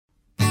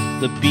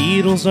The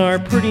Beatles are a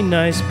pretty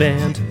nice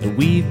band, and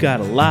we've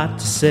got a lot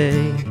to say.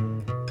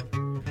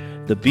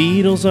 The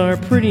Beatles are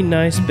a pretty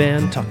nice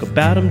band, talk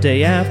about them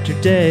day after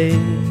day.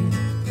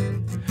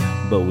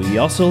 But we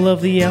also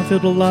love the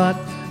outfield a lot,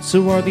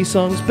 so are these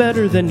songs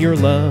better than your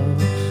love?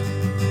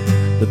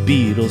 The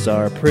Beatles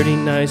are a pretty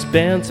nice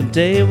band,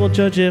 someday we'll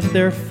judge if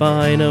they're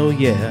fine, oh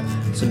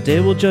yeah, someday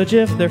we'll judge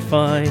if they're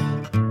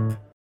fine.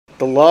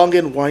 The Long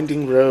and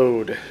Winding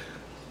Road.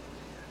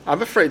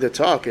 I'm afraid to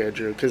talk,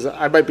 Andrew, because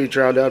I might be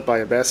drowned out by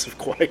a massive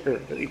choir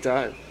at any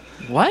time.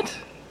 What?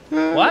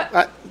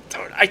 What?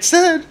 I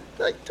said...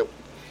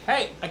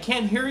 Hey, I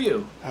can't hear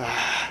you.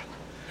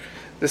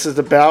 This is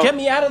the ballad. Get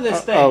me out of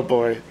this thing. Oh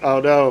boy. Oh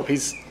no,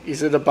 he's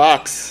in a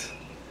box.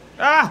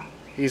 Ah!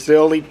 He's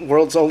the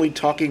world's only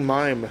talking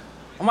mime.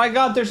 Oh my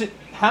god,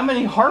 how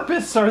many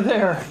harpists are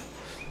there?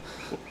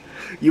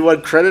 You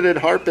uncredited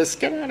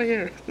harpist, get out of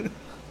here.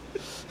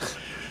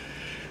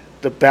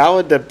 The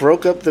ballad that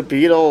broke up the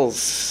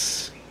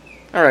Beatles.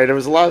 Alright, there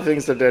was a lot of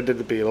things that ended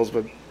the Beatles,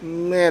 but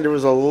man, there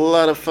was a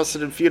lot of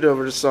fussing and feud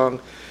over the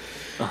song.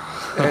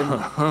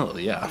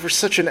 And yeah. over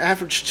such an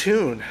average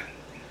tune.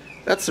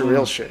 That's the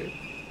real shame.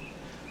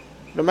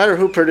 No matter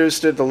who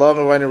produced it, The Long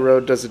and Winding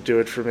Road doesn't do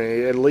it for me.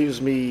 It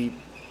leaves me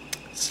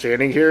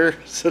standing here,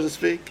 so to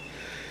speak.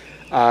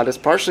 That's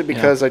partially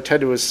because I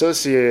tend to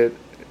associate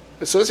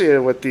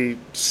it with the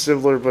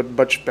similar but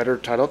much better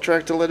title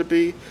track to Let It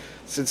Be,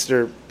 since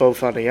they're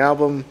both on the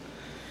album.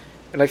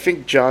 And I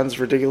think John's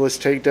ridiculous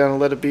takedown on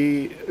Let It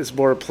Be is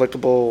more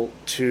applicable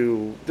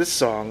to this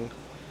song,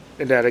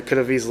 in that it could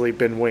have easily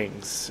been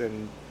Wings.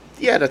 And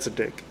yeah, that's a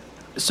dig.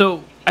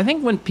 So I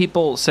think when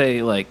people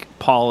say like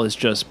Paul is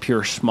just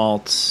pure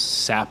schmaltz,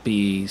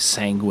 sappy,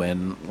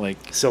 sanguine, like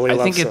Silly I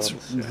love think it's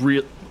songs,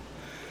 real.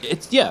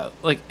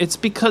 It's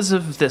because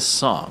of this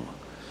song.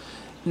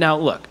 Now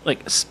look,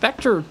 like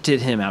Spector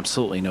did him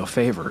absolutely no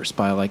favors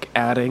by like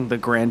adding the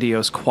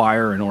grandiose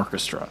choir and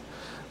orchestra.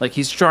 Like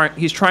he's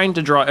trying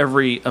to draw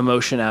every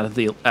emotion out of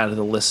the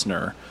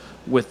listener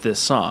with this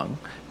song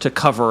to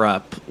cover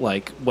up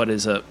like what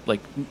is a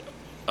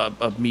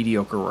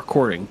mediocre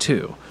recording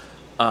too.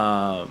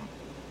 But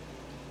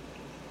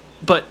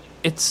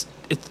it's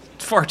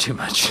far too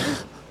much.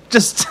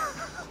 Just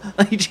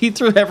like, he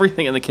threw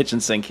everything in the kitchen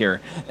sink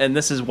here, and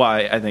this is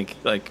why I think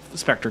like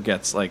Spector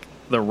gets like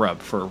the rub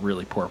for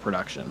really poor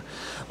production.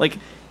 Like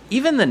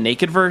even the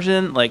naked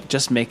version, like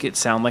just make it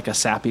sound like a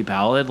sappy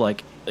ballad,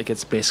 like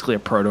it's basically a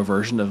proto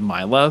version of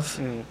My Love.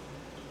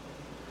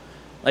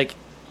 Like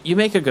you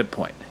make a good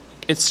point.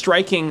 It's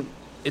striking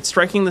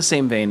the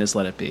same vein as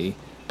Let It Be,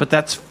 but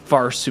that's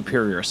far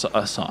superior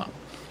a song.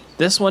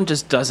 This one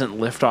just doesn't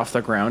lift off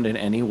the ground in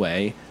any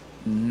way,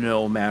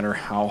 no matter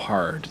how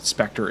hard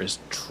Spector is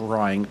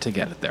trying to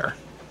get it there.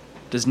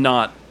 Does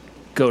not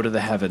go to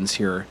the heavens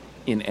here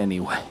in any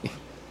way.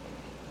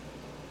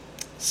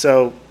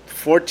 So,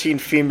 14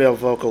 female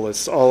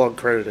vocalists, all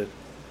uncredited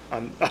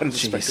on the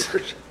Spector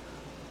version.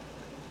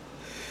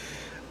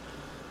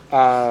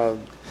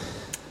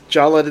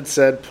 John Lennon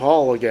said,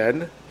 Paul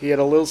again, he had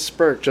a little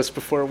spurt just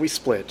before we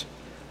split.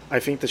 I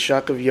think the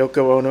shock of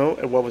Yoko Ono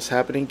and what was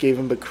happening gave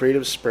him a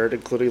creative spurt,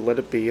 including Let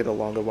It Be and The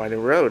Long and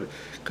Winding Road,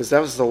 because that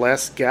was the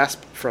last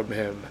gasp from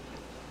him.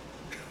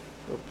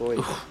 Oh boy.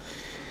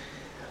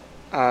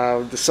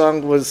 The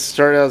song was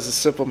started out as a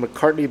simple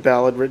McCartney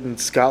ballad written in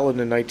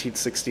Scotland in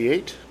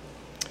 1968.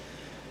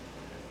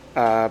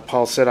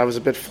 Paul said, I was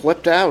a bit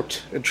flipped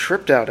out and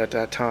tripped out at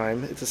that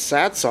time. It's a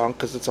sad song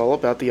because it's all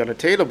about the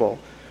unattainable,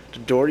 the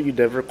door you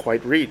never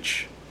quite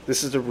reach.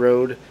 This is the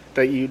road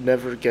that you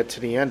never get to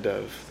the end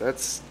of.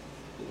 That's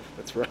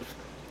rough.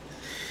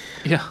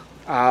 Yeah.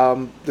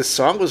 The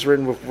song was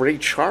written with Ray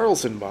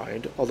Charles in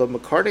mind, although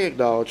McCartney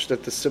acknowledged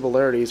that the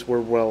similarities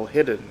were well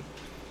hidden,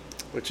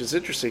 which is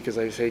interesting because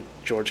I think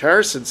George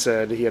Harrison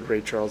said he had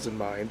Ray Charles in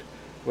mind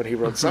when he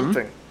wrote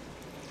something.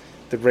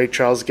 Did Ray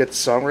Charles get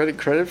songwriting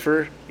credit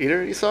for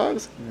either of these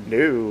songs?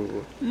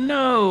 No.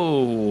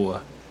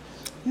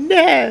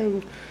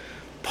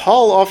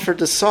 Paul offered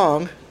the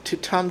song to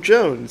Tom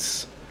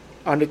Jones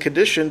on the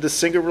condition the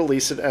singer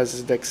release it as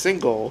his next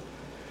single.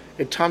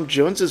 In Tom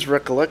Jones's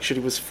recollection,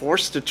 he was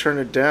forced to turn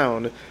it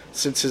down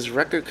since his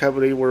record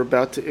company were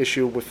about to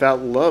issue Without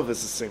Love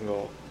as a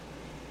single.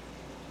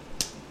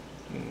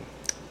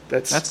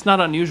 That's not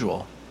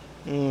unusual.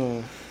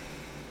 In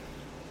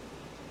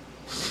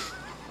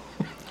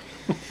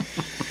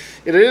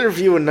an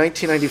interview in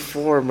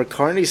 1994,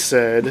 McCartney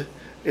said,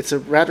 it's a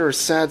rather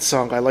sad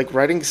song. I like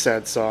writing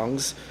sad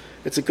songs.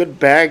 It's a good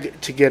bag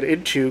to get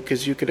into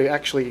because you could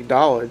actually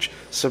acknowledge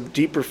some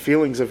deeper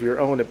feelings of your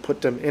own and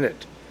put them in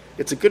it.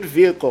 It's a good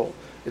vehicle.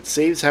 It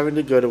saves having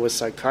to go to a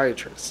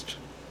psychiatrist.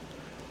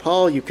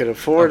 Paul, you can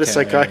afford a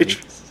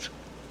psychiatrist.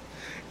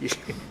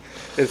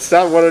 It's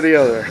not one or the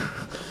other.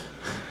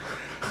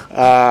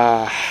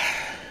 Man.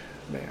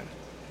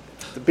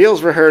 The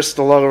Beatles rehearsed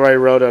The Long and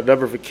Winding Road on a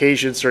number of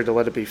occasions during the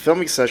Let It Be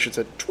filming sessions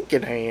at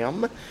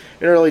Twickenham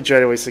in early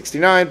January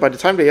 1969. By the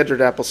time they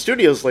entered Apple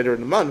Studios later in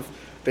the month,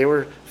 they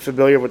were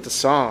familiar with the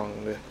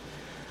song.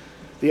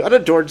 The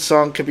unadored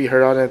song can be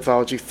heard on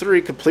Anthology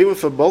 3, complete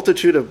with a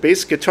multitude of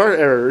bass guitar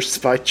errors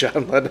by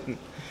John Lennon.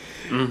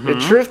 Mm-hmm. In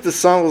truth, the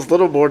song was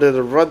little more than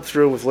a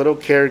run-through with little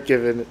care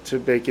given to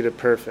making it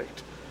perfect.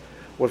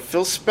 When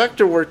Phil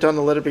Spector worked on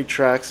the Let It Be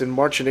tracks in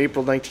March and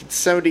April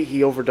 1970,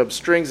 he overdubbed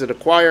strings in a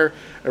choir,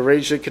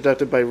 arranged and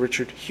conducted by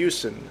Richard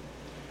Hewson.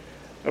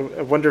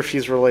 I wonder if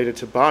he's related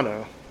to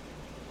Bono,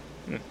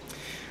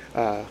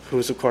 who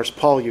is, of course,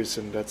 Paul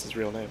Hewson. That's his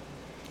real name.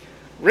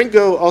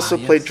 Ringo also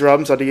played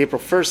drums on the April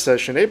 1st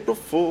session, April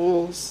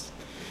Fools.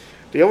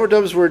 The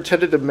overdubs were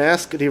intended to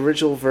mask the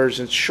original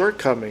version's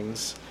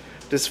shortcomings.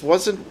 This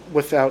wasn't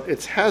without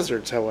its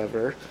hazards,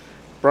 however.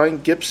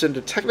 Brian Gibson,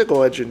 the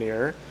technical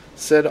engineer,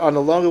 said on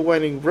A Long and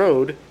Winding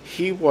Road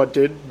he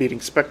wanted, meaning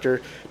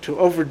Spector, to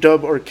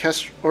overdub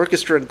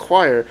orchestra and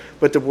choir,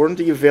 but there weren't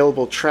the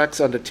available tracks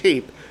on the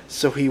tape,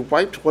 so he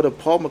wiped one of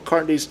Paul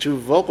McCartney's 2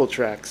 vocal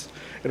tracks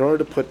in order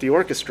to put the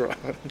orchestra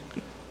on.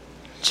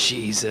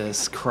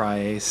 Jesus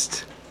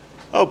Christ.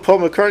 Oh, Paul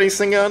McCartney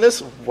singing on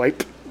this?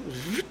 Wipe.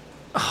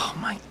 Oh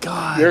my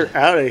God. You're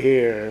out of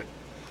here.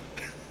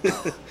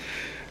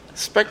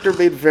 Spector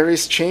made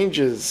various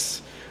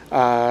changes.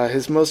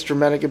 His most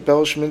dramatic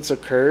embellishments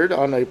occurred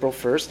on April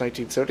 1st,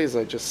 1970, as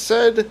I just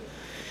said.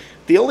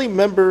 The only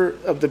member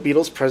of the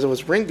Beatles present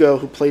was Ringo,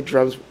 who played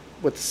drums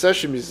with the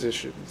session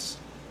musicians.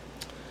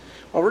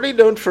 Already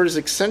known for his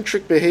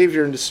eccentric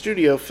behavior in the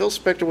studio, Phil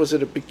Spector was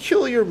in a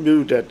peculiar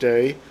mood that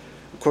day,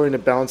 according to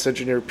balance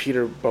engineer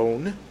Peter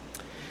Bone.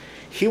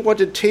 He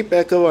wanted tape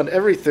echo on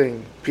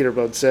everything, Peter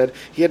Bone said.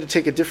 He had to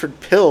take a different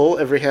pill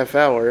every half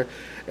hour,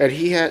 and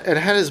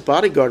had his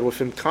bodyguard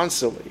with him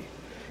constantly.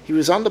 He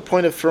was on the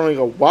point of throwing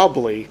a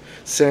wobbly,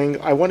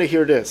 saying, I want to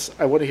hear this,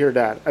 I want to hear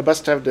that, I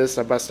must have this,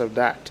 I must have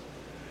that.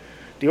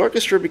 The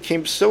orchestra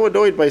became so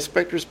annoyed by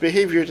Spector's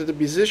behavior that the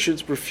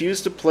musicians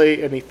refused to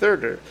play any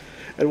further.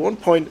 At one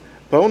point,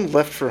 Bone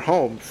left for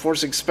home,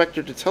 forcing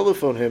Spector to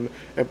telephone him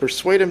and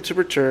persuade him to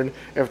return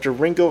after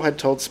Ringo had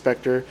told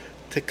Spector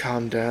to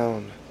calm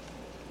down.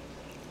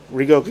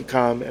 Ringo could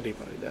calm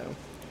anybody down.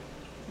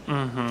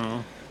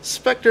 Mm-hmm.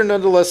 Spector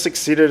nonetheless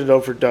succeeded in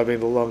overdubbing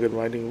The Long and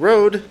Winding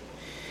Road.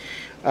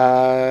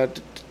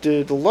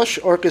 The lush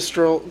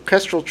orchestral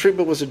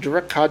treatment was a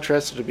direct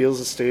contrast to the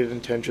Beatles' stated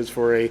intentions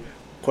for a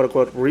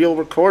quote-unquote real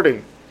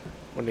recording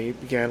when they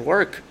began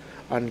work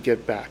on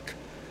Get Back.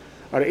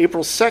 On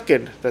April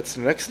 2nd, that's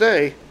the next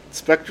day,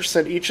 Spector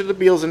sent each of the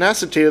Beatles an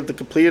acetate of the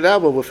completed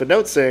album with a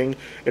note saying,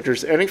 if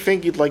there's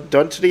anything you'd like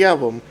done to the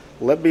album,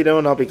 let me know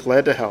and I'll be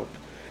glad to help.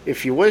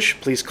 If you wish,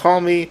 please call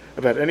me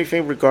about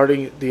anything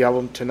regarding the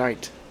album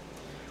tonight.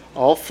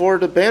 All 4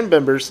 of the band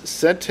members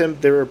sent him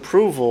their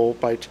approval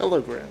by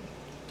telegram.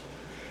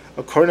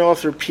 According to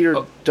author Peter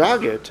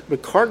Doggett,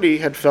 McCartney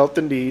had felt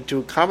the need to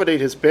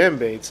accommodate his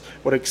bandmates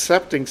when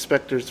accepting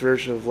Spector's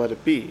version of Let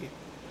It Be.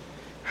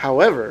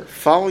 However,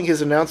 following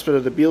his announcement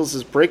of the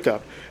Beatles'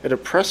 breakup and a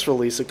press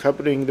release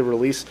accompanying the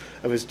release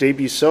of his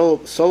debut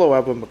solo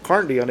album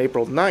McCartney on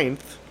April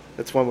 9th,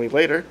 that's 1 week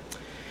later,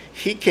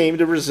 he came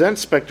to resent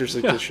Spector's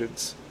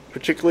additions,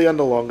 particularly on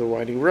The Long and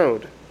Winding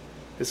Road.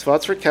 His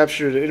thoughts were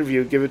captured in an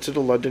interview given to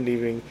the London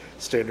Evening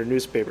Standard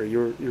newspaper.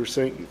 You were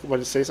saying, you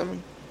wanted to say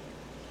something?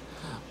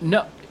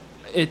 No,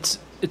 it's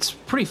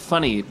pretty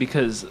funny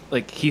because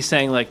like he's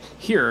saying like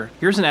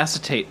here's an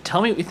acetate.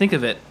 Tell me what you think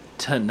of it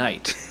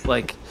tonight.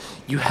 Like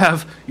you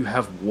have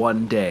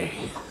 1 day,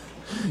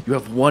 you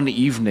have 1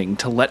 evening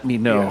to let me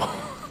know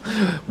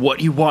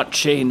what you want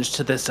changed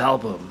to this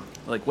album.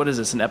 Like what is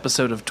this, an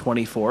episode of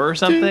 24 or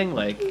something?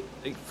 Like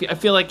I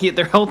feel like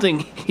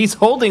he's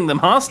holding them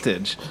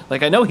hostage.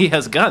 Like I know he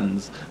has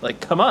guns. Like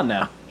come on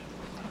now.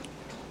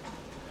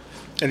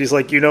 And he's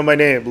like, you know my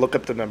name, look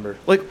up the number.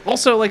 Like,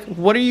 also, like,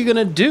 what are you going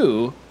to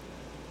do?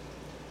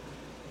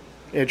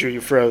 Andrew,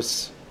 you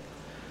froze.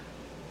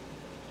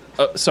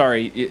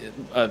 Sorry,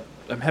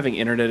 I'm having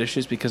internet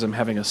issues because I'm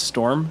having a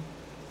storm.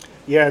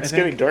 Yeah, it's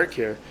getting dark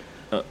here.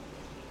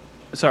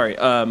 Sorry,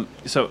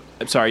 so,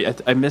 I'm sorry,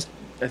 I missed,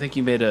 I think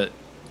you made a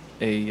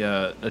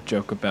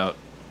joke about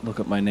look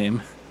up my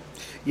name.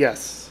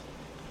 Yes.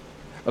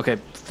 Okay,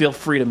 feel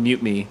free to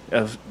mute me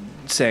of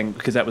saying,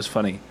 because that was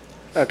funny.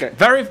 Okay.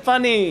 Very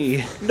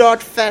funny.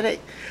 Not funny.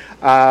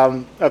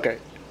 Okay.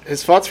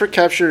 His thoughts were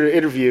captured in an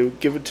interview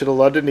given to the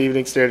London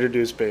Evening Standard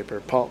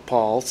newspaper.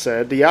 Paul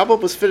said, the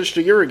album was finished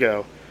a year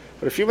ago,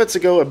 but a few months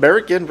ago,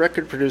 American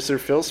record producer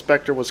Phil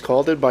Spector was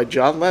called in by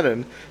John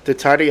Lennon to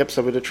tidy up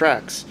some of the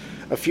tracks.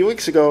 A few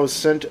weeks ago, I was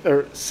sent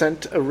a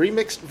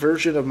remixed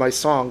version of my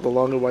song, The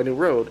Long and Winding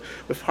Road,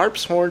 with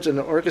harps, horns, and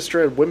an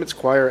orchestra and women's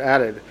choir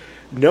added.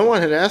 No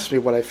one had asked me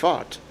what I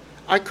thought.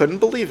 I couldn't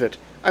believe it.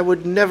 I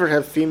would never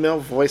have female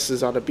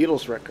voices on a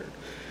Beatles record.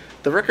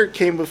 The record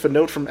came with a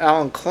note from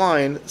Alan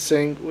Klein,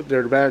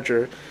 their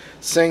manager,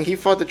 saying he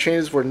thought the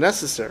changes were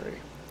necessary.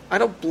 I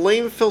don't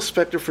blame Phil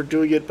Spector for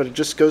doing it, but it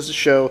just goes to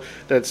show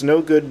that it's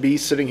no good me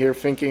sitting here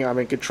thinking I'm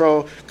in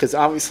control, because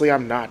obviously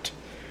I'm not.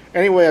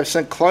 Anyway, I've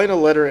sent Klein a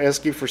letter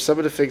asking for some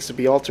of the things to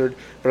be altered,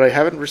 but I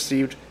haven't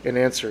received an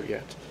answer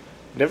yet.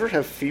 Never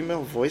have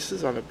female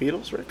voices on a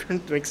Beatles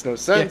record? Makes no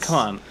sense. Yeah, come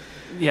on.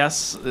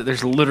 Yes,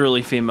 there's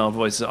literally female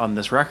voices on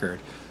this record.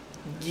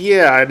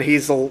 Yeah, and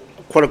he's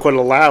quote-unquote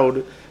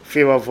allowed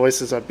female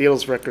voices on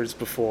Beatles records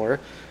before.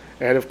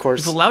 And, of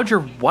course... You've allowed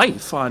your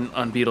wife on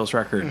Beatles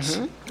records.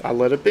 Mm-hmm. I'll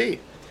let it be.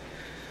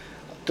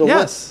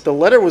 Yes. The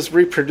letter was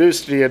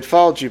reproduced in the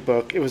anthology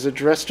book. It was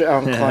addressed to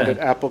Alan Klein at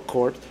Apple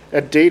Court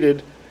and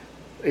dated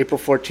April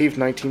 14th,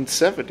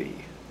 1970.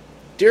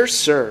 Dear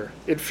Sir,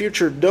 in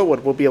future no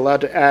one will be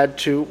allowed to add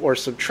to or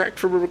subtract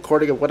from a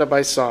recording of one of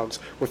my songs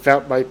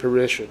without my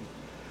permission.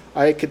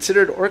 I had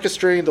considered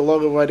orchestrating the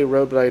Long and Winding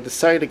Road, but I had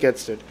decided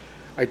against it.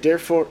 I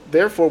therefore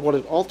want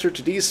it altered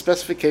to these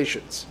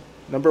specifications.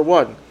 Number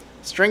 1,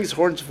 strings,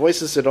 horns,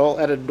 voices, and all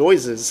added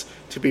noises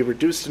to be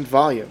reduced in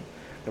volume.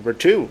 Number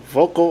 2,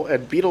 vocal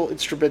and Beatle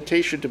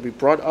instrumentation to be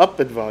brought up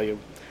in volume.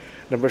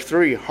 Number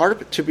 3,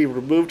 harp to be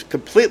removed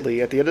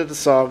completely at the end of the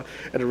song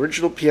and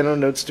original piano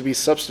notes to be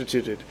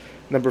substituted.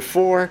 Number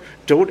 4,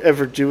 don't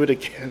ever do it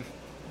again.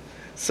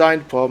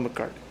 Signed, Paul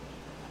McCartney.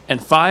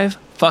 And 5,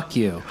 fuck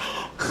you.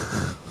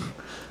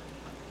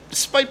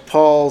 Despite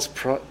Paul's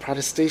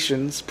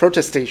protestations,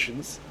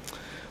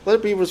 Let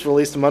It Be was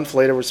released a month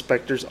later with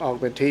Spector's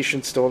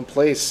augmentation still in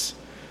place.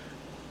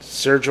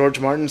 Sir George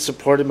Martin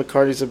supported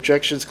McCartney's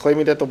objections,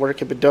 claiming that the work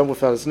had been done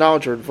without his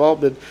knowledge or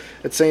involvement,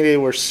 and saying they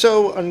were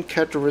so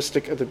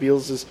uncharacteristic of the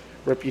Beatles'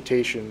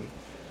 reputation.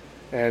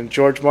 And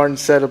George Martin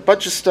said a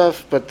bunch of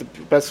stuff, but the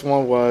best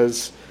one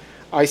was,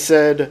 I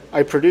said,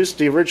 I produced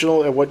the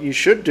original, and what you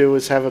should do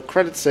is have a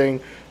credit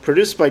saying,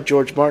 produced by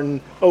George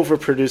Martin,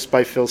 overproduced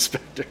by Phil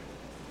Spector.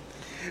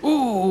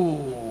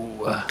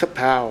 Ooh.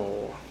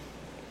 Kapow.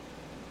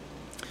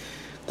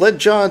 Glenn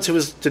Johns, who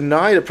was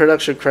denied a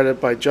production credit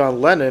by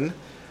John Lennon,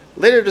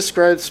 later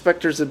described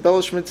Spector's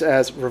embellishments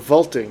as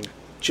revolting.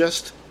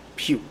 Just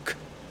puke.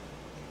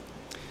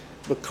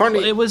 McCartney...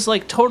 Well, it was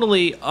like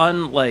totally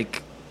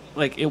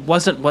like it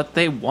wasn't what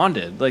they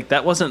wanted. Like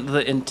that wasn't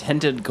the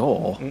intended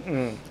goal.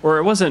 Mm-mm. Or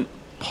it wasn't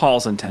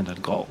Paul's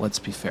intended goal, let's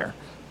be fair.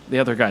 The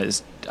other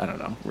guys, I don't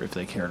know if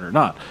they cared or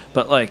not.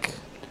 But like...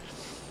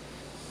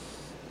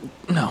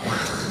 No.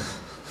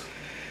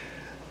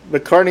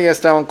 McCartney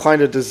asked Alan Klein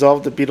to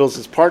dissolve the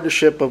Beatles'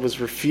 partnership, but was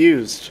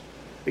refused.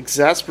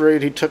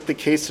 Exasperated, he took the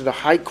case to the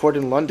High Court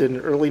in London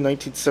in early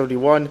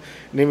 1971,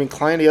 naming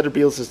Klein and the other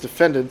Beatles as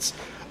defendants.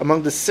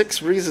 Among the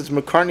 6 reasons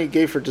McCartney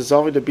gave for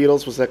dissolving the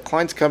Beatles was that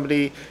Klein's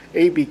company,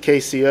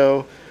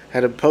 ABKCO,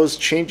 had imposed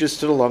changes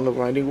to the Long and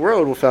Winding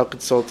Road without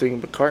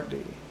consulting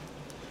McCartney.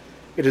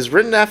 In his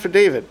written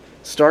affidavit,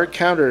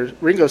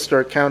 Ringo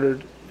Starr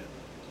countered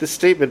this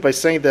statement by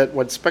saying that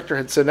when Spector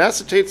had sent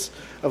acetates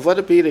of Let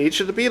It Be to each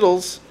of the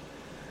Beatles,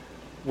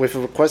 with a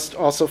request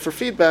also for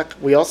feedback,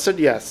 we all said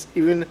yes.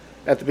 Even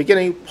at the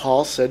beginning,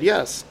 Paul said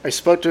yes. I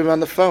spoke to him on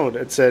the phone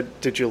and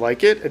said, did you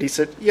like it? And he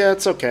said, yeah,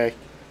 it's okay.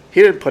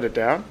 He didn't put it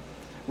down.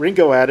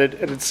 Ringo added,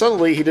 and then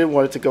suddenly he didn't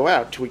want it to go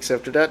out. 2 weeks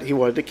after that, he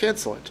wanted to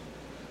cancel it.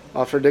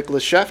 Author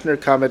Nicholas Schaffner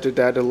commented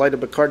that in light of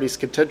McCartney's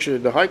contention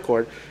in the High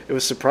Court, it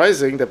was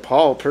surprising that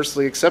Paul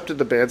personally accepted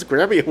the band's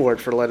Grammy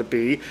Award for Let It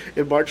Be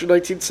in March of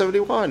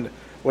 1971,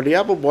 when the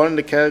album won in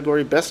the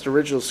category Best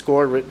Original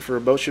Score Written for a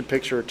Motion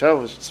Picture or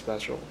Television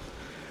Special,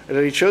 and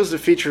that he chose to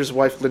feature his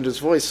wife Linda's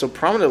voice so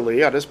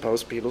prominently on his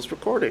post-Beatles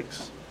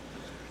recordings.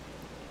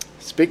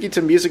 Speaking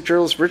to music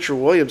journalist Richard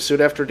Williams soon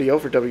after the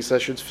overdubbing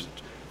sessions,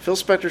 Phil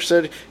Spector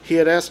said he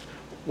had asked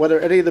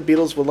whether any of the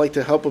Beatles would like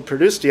to help him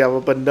produce the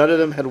album, but none of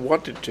them had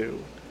wanted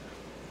to.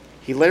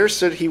 He later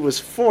said he was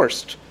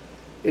forced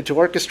into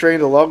orchestrating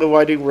the Long and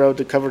Winding Road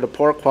to cover the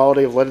poor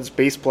quality of Lennon's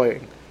bass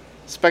playing.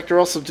 Spector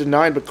also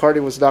denied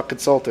McCartney was not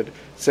consulted,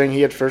 saying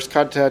he had first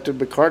contacted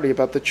McCartney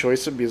about the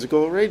choice of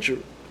musical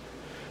arrangement.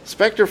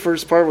 Spector, for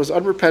his part, was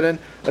unrepentant,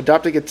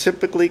 adopting a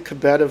typically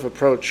combative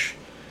approach.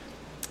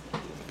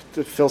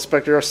 Phil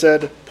Spector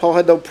said, Paul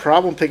had no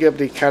problem picking up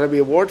the Academy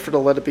Award for the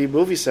Let It Be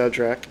movie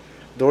soundtrack,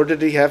 nor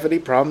did he have any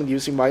problem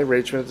using my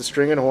arrangement of the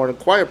string and horn and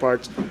choir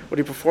parts when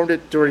he performed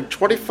it during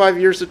 25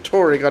 years of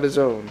touring on his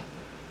own.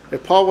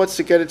 If Paul wants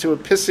to get into a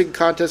pissing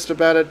contest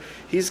about it,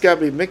 he's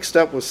got me mixed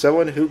up with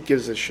someone who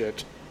gives a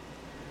shit.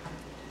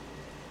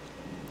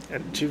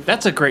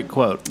 That's a great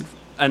quote.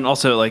 And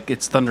also, like,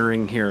 it's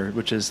thundering here,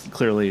 which is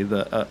clearly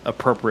the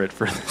appropriate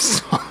for this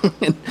song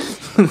and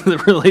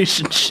the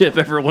relationship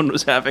everyone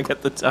was having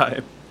at the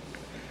time.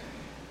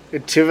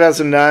 In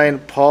 2009,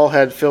 Paul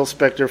had Phil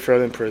Spector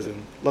thrown in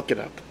prison. Look it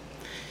up.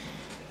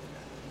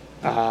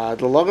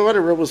 The Long and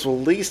Winding Road was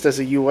released as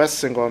a U.S.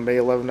 single on May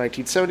 11,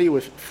 1970,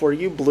 with For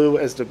You Blue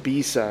as the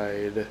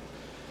B-side.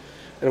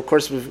 And of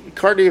course,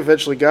 McCartney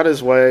eventually got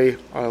his way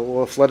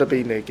with Let It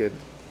Be Naked.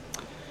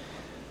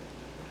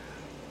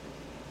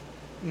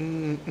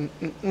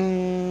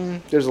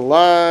 There's a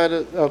lot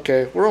of...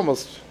 Okay, we're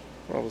almost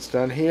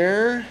done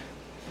here.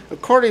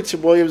 According to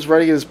Williams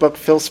writing in his book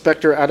Phil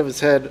Spector Out of His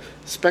Head,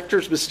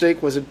 Spector's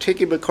mistake was in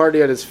taking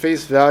McCartney at his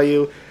face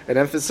value and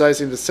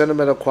emphasizing the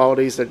sentimental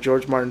qualities that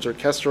George Martin's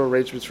orchestral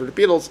arrangements for the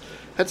Beatles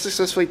had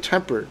successfully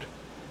tempered.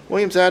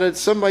 Williams added,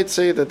 some might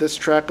say that this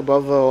track,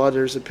 above all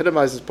others,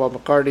 epitomizes Paul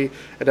McCartney,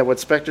 and that when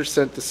Spector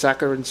sent the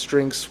saccharine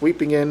string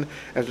sweeping in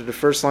after the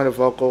first line of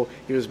vocal,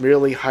 he was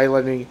merely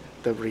highlighting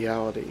the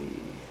reality.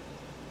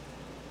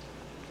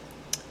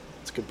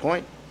 That's a good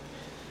point.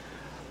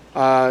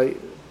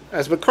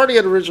 As McCartney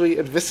had originally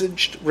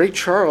envisaged, Ray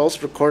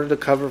Charles recorded a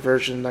cover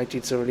version in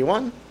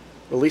 1971,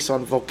 released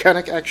on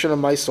Volcanic Action of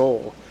My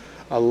Soul.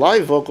 A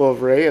live vocal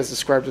of Ray, as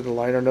described in the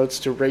liner notes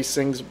to Ray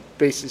Sings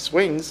Basie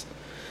Swings,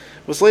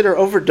 was later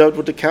overdubbed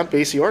with the Count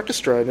Basie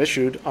Orchestra and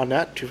issued on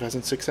that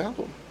 2006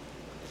 album.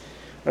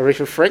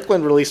 Aretha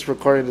Franklin released a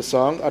recording of the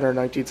song on her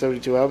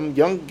 1972 album,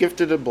 Young,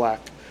 Gifted, and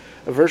Black,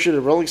 a version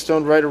that Rolling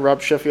Stone writer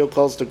Rob Sheffield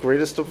calls the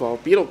greatest of all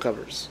Beatle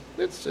covers.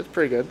 It's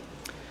pretty good.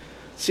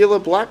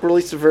 Cilla Black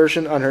released a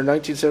version on her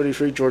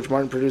 1973 George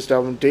Martin-produced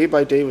album Day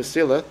by Day with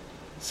Cilla.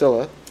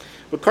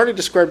 McCartney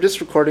described this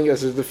recording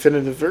as a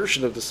definitive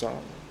version of the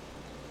song.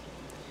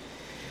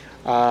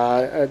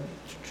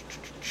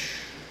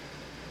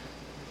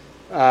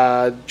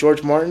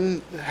 George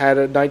Martin had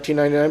a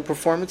 1999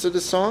 performance of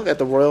this song at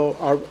the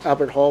Royal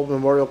Albert Hall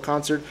Memorial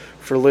Concert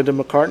for Linda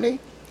McCartney.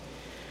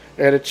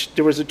 And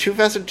there was a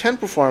 2010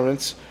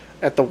 performance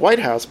at the White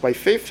House by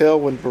Faith Hill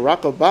when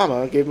Barack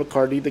Obama gave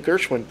McCartney the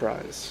Gershwin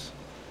Prize.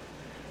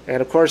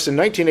 And of course, in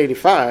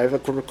 1985,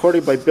 a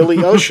recording by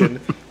Billy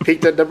Ocean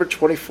peaked at number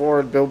 24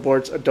 on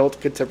Billboard's Adult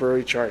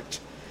Contemporary chart.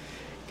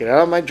 Get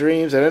out of my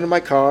dreams and into my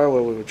car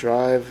where we would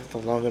drive the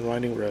long and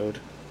winding road.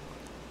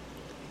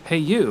 Hey,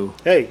 you.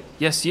 Hey.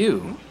 Yes,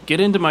 you. Get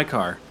into my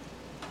car.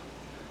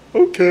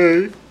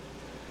 Okay.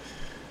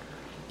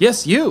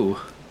 Yes, you.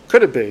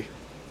 Could it be?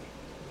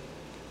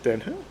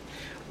 Then who?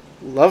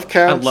 Love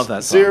Counts. I love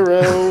that song.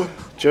 Zero.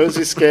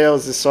 Josie Scale.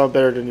 Is this song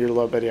better than Your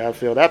Love, Betty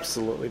Outfield?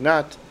 Absolutely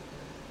not.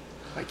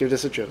 I give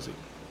this a Josie.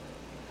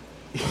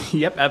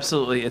 Yep,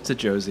 absolutely. It's a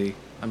Josie.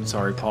 I'm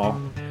sorry,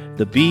 Paul.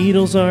 The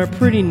Beatles are a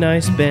pretty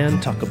nice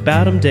band. Talk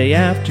about them day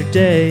after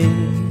day.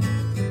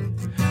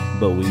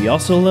 But we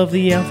also love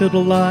the outfield a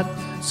lot.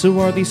 So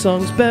are these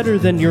songs better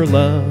than Your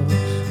Love?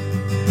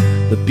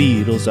 The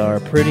Beatles are a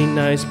pretty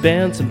nice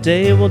band.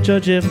 Someday we'll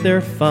judge if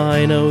they're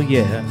fine. Oh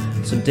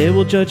yeah, someday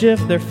we'll judge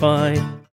if they're fine.